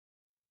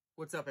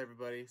What's up,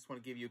 everybody? Just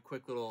want to give you a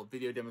quick little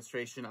video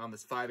demonstration on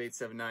this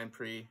 5879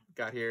 pre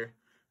got here.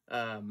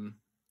 From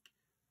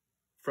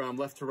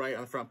left to right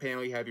on the front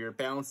panel, you have your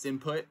balanced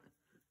input,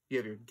 you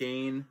have your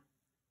gain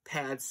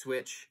pad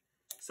switch.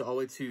 So all the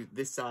way to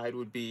this side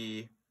would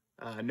be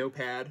no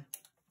pad,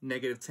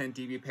 negative 10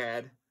 dB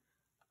pad,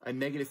 a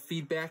negative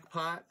feedback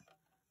pot.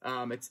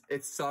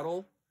 It's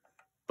subtle,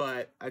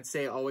 but I'd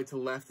say all the way to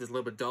the left is a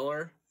little bit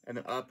duller, and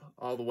then up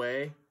all the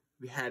way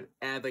we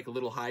add like a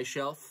little high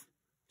shelf.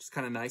 It's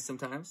kind of nice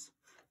sometimes.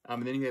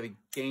 And then you have a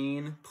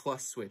gain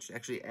plus switch. It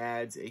actually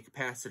adds a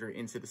capacitor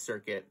into the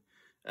circuit.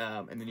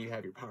 And then you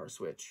have your power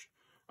switch.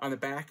 On the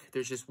back,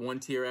 there's just one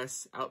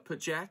TRS output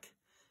jack.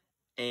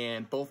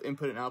 And both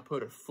input and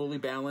output are fully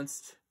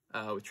balanced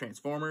with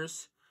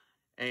transformers.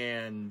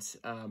 And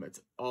it's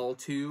all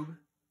tube,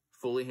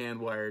 fully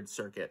hand-wired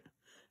circuit.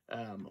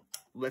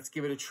 Let's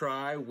give it a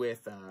try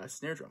with a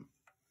snare drum.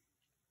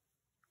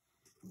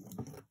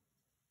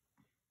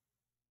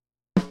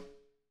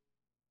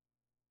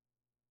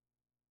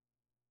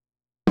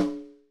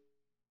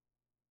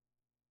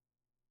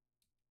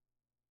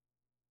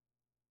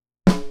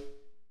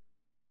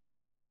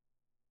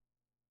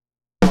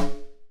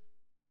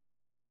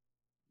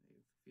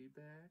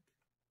 Feedback.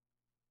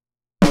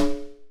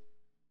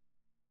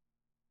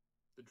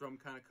 The drum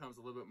kind of comes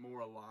a little bit more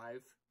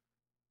alive.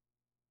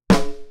 If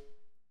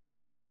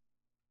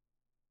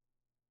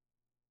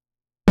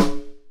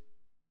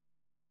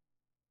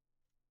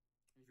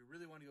you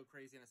really want to go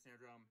crazy on a snare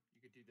drum,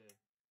 you could do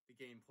the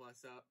gain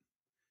plus up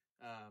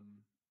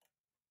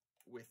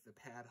with the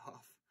pad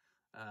off.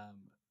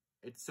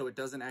 So it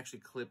doesn't actually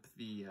clip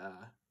the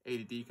A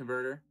to D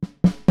converter, but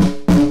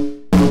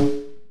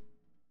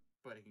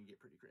it can get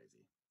pretty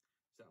crazy.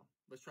 So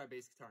let's try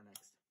bass guitar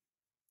next.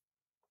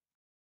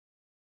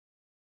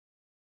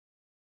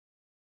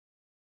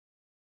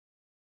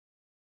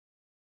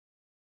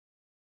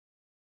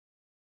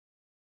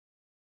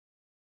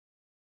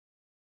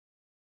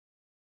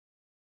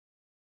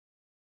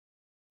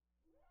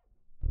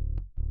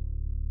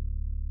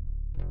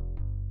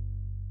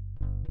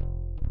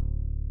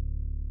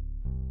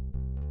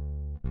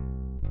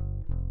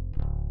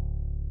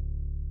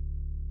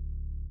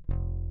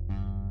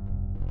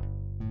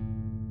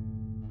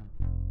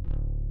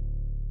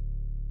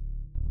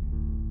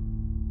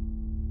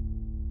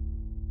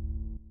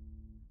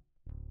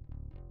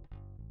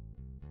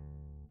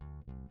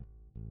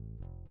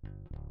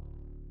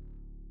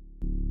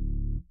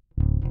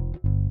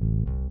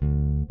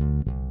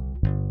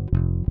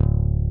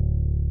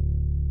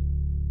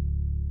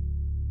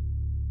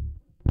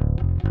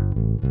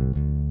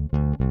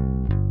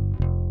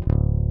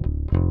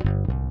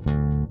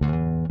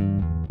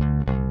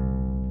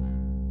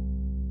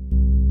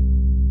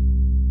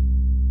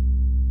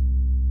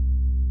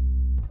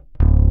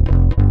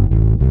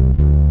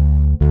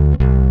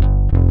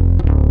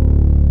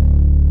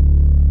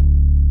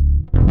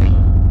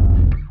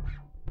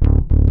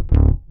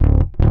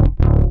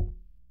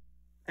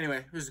 Anyway,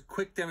 it was a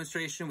quick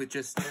demonstration with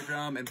just snare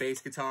drum and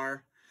bass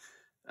guitar.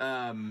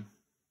 Yeah,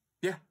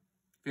 if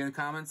you're in the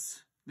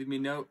comments, leave me a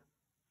note.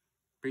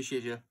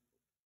 Appreciate you.